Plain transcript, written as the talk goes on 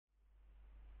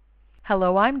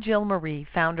Hello, I'm Jill Marie,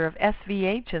 founder of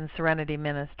SVH and Serenity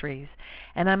Ministries,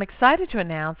 and I'm excited to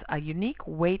announce a unique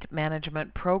weight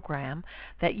management program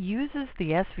that uses the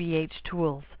SVH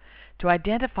tools to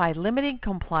identify limiting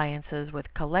compliances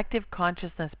with collective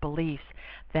consciousness beliefs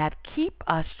that keep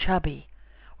us chubby,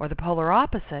 or the polar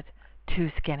opposite,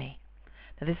 too skinny.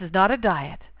 Now, this is not a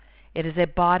diet. It is a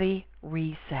body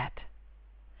reset.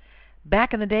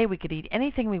 Back in the day, we could eat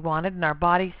anything we wanted and our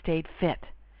body stayed fit.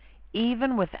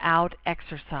 Even without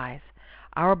exercise,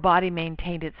 our body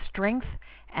maintained its strength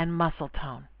and muscle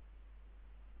tone.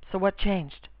 So what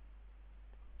changed?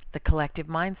 The collective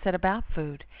mindset about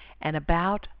food and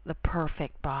about the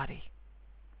perfect body.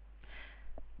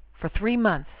 For 3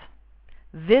 months,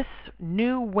 this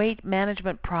new weight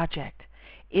management project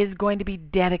is going to be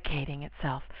dedicating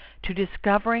itself to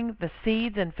discovering the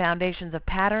seeds and foundations of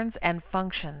patterns and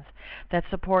functions that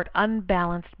support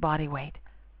unbalanced body weight.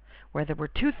 Whether we're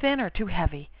too thin or too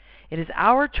heavy, it is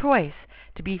our choice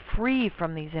to be free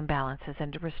from these imbalances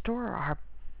and to restore our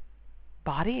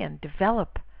body and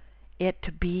develop it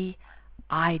to be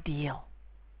ideal.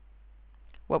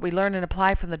 What we learn and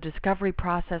apply from the discovery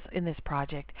process in this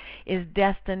project is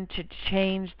destined to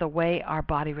change the way our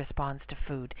body responds to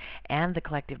food and the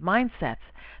collective mindsets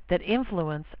that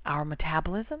influence our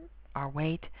metabolism, our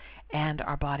weight, and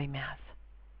our body mass.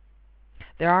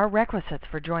 There are requisites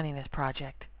for joining this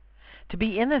project. To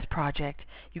be in this project,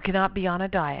 you cannot be on a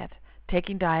diet,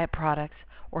 taking diet products,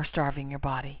 or starving your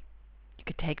body. You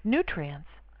could take nutrients,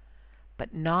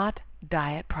 but not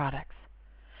diet products.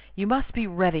 You must be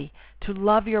ready to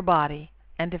love your body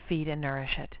and to feed and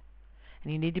nourish it.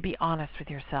 And you need to be honest with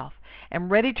yourself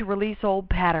and ready to release old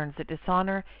patterns that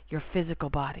dishonor your physical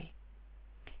body.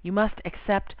 You must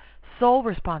accept sole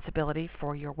responsibility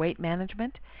for your weight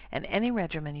management and any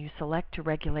regimen you select to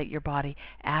regulate your body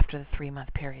after the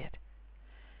 3-month period.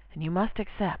 And you must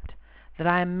accept that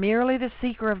I am merely the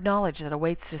seeker of knowledge that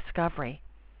awaits discovery,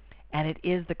 and it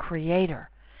is the Creator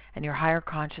and your higher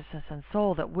consciousness and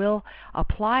soul that will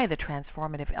apply the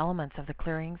transformative elements of the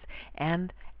clearings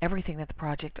and everything that the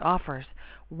project offers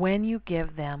when you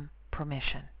give them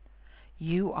permission.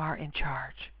 You are in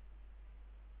charge.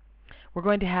 We're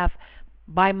going to have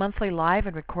bi-monthly live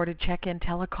and recorded check-in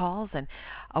telecalls and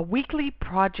a weekly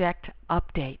project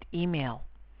update email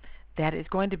that is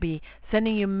going to be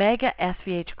sending you mega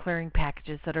SVH clearing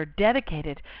packages that are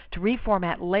dedicated to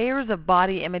reformat layers of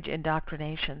body image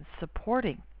indoctrination,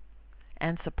 supported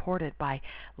by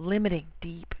limiting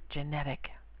deep genetic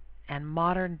and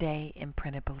modern-day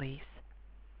imprinted beliefs.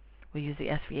 We use the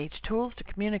SVH tools to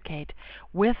communicate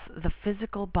with the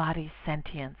physical body's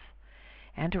sentience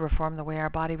and to reform the way our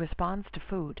body responds to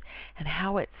food and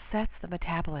how it sets the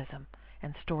metabolism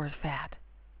and stores fat.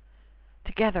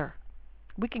 Together,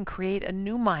 we can create a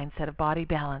new mindset of body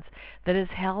balance that is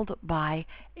held by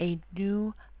a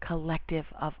new collective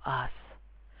of us.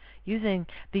 Using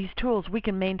these tools, we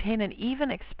can maintain and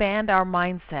even expand our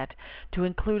mindset to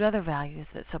include other values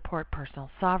that support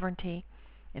personal sovereignty,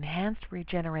 enhanced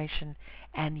regeneration,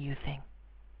 and youthing.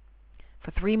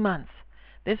 For 3 months,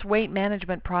 this weight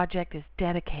management project is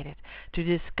dedicated to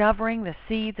discovering the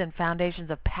seeds and foundations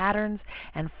of patterns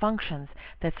and functions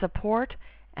that support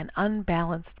an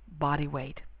unbalanced body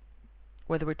weight.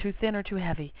 Whether we're too thin or too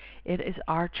heavy, it is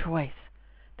our choice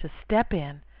to step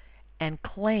in and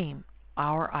claim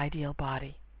our ideal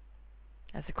body.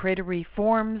 As the Creator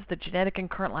reforms the genetic and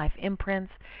current life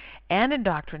imprints and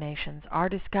indoctrinations are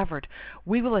discovered,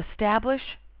 we will establish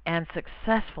and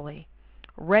successfully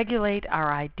regulate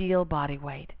our ideal body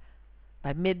weight.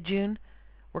 By mid-June,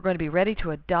 we're going to be ready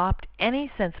to adopt any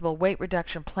sensible weight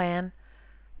reduction plan,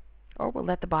 or we'll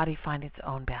let the body find its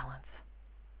own balance.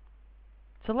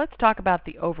 So let's talk about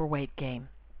the overweight game.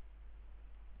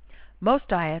 Most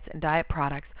diets and diet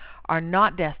products are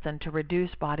not destined to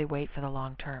reduce body weight for the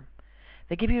long term.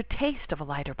 They give you a taste of a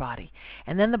lighter body,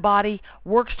 and then the body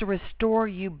works to restore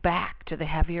you back to the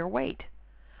heavier weight.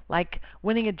 Like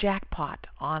winning a jackpot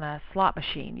on a slot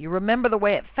machine. You remember the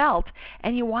way it felt,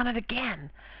 and you want it again,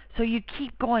 so you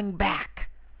keep going back.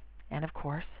 And of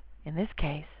course, in this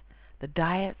case, the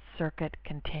diet circuit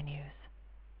continues.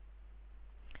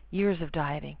 Years of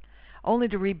dieting, only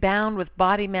to rebound with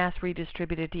body mass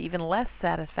redistributed to even less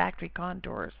satisfactory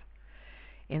contours,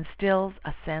 instills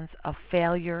a sense of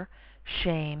failure,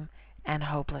 shame, and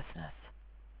hopelessness.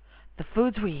 The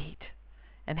foods we eat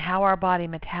and how our body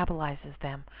metabolizes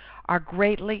them are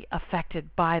greatly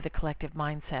affected by the collective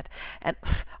mindset. And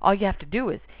all you have to do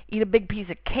is eat a big piece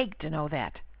of cake to know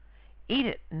that. Eat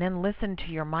it and then listen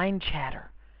to your mind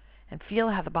chatter and feel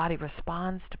how the body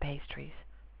responds to pastries.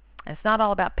 And it's not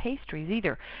all about pastries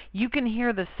either. You can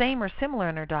hear the same or similar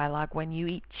inner dialogue when you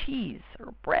eat cheese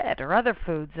or bread or other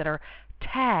foods that are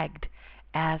tagged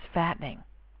as fattening.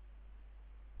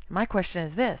 My question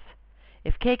is this: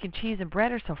 if cake and cheese and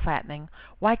bread are so fattening,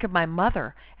 why could my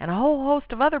mother and a whole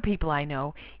host of other people I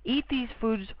know eat these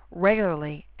foods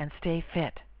regularly and stay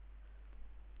fit?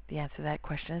 The answer to that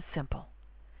question is simple.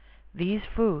 These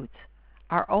foods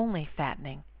are only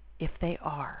fattening if they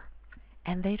are,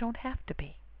 and they don't have to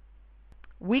be.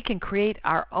 We can create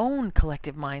our own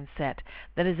collective mindset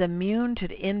that is immune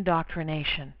to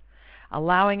indoctrination,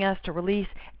 allowing us to release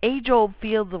age-old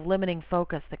fields of limiting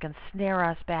focus that can snare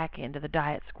us back into the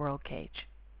diet squirrel cage.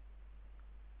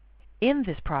 In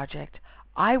this project,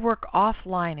 I work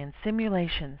offline in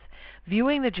simulations,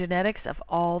 viewing the genetics of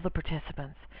all the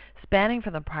participants, spanning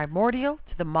from the primordial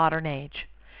to the modern age,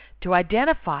 to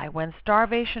identify when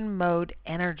starvation mode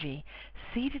energy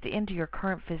seeded into your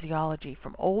current physiology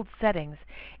from old settings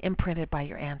imprinted by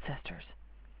your ancestors.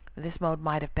 This mode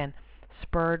might have been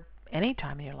spurred any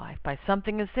time in your life by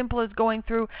something as simple as going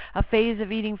through a phase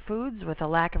of eating foods with a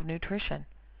lack of nutrition,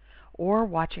 or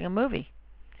watching a movie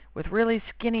with really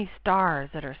skinny stars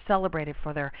that are celebrated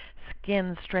for their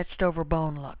skin stretched over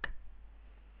bone look.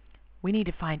 We need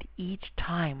to find each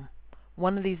time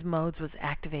one of these modes was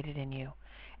activated in you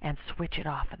and switch it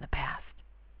off in the past.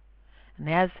 And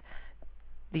as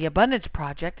the Abundance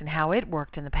Project and how it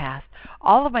worked in the past,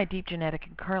 all of my deep genetic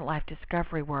and current life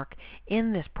discovery work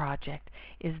in this project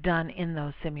is done in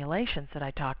those simulations that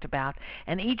I talked about.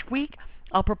 And each week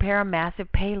I'll prepare a massive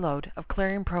payload of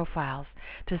clearing profiles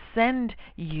to send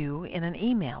you in an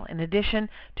email in addition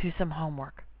to some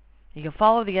homework. You can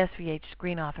follow the SVH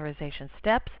screen authorization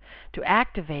steps to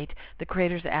activate the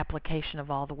creator's application of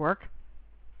all the work,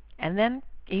 and then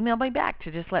email me back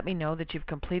to just let me know that you've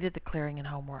completed the clearing and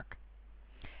homework.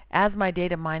 As my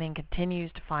data mining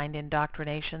continues to find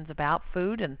indoctrinations about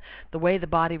food and the way the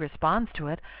body responds to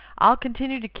it, I'll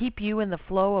continue to keep you in the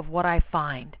flow of what I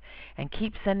find and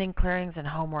keep sending clearings and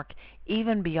homework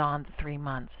even beyond the 3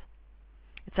 months.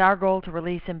 It's our goal to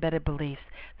release embedded beliefs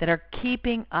that are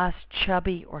keeping us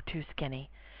chubby or too skinny,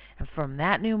 and from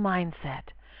that new mindset,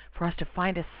 for us to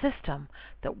find a system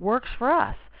that works for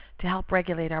us to help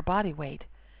regulate our body weight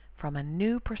from a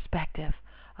new perspective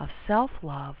of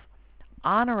self-love,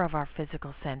 honor of our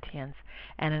physical sentience,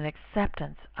 and an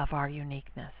acceptance of our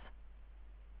uniqueness.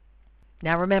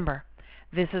 Now remember,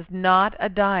 this is not a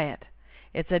diet.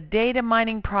 It's a data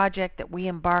mining project that we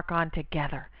embark on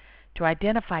together to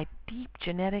identify deep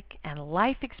genetic and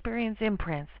life experience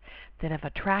imprints that have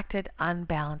attracted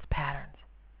unbalanced patterns.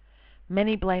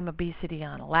 Many blame obesity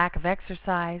on a lack of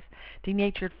exercise,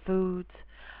 denatured foods,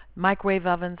 microwave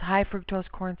ovens, high fructose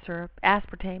corn syrup,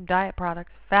 aspartame, diet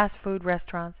products, fast food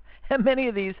restaurants, and many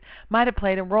of these might have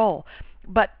played a role,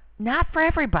 but not for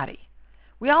everybody.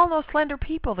 We all know slender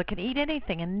people that can eat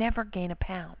anything and never gain a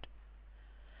pound.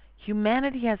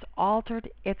 Humanity has altered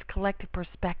its collective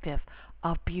perspective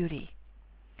of beauty,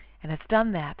 and it's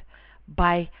done that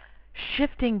by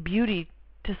shifting beauty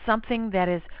to something that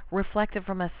is reflected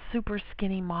from a super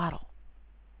skinny model.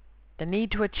 The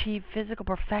need to achieve physical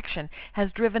perfection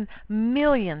has driven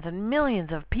millions and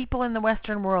millions of people in the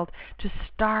Western world to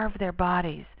starve their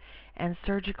bodies and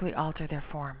surgically alter their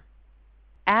form.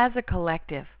 As a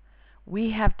collective,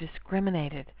 we have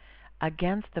discriminated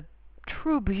against the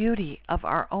true beauty of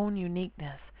our own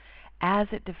uniqueness as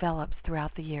it develops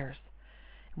throughout the years.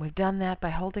 And we've done that by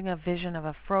holding a vision of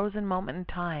a frozen moment in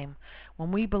time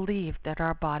when we believed that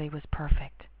our body was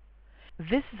perfect.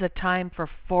 This is a time for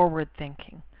forward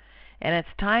thinking, and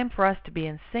it's time for us to be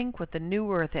in sync with the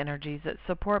new earth energies that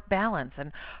support balance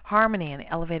and harmony and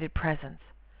elevated presence.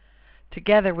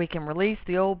 Together we can release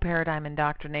the old paradigm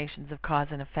indoctrinations of cause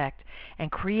and effect and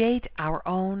create our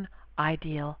own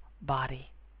ideal body.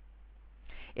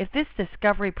 If this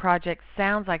discovery project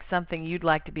sounds like something you'd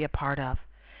like to be a part of,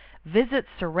 visit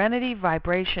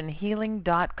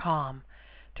serenityvibrationhealing.com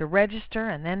to register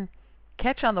and then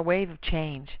catch on the wave of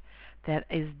change that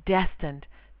is destined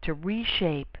to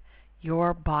reshape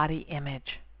your body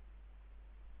image.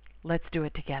 Let's do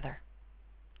it together.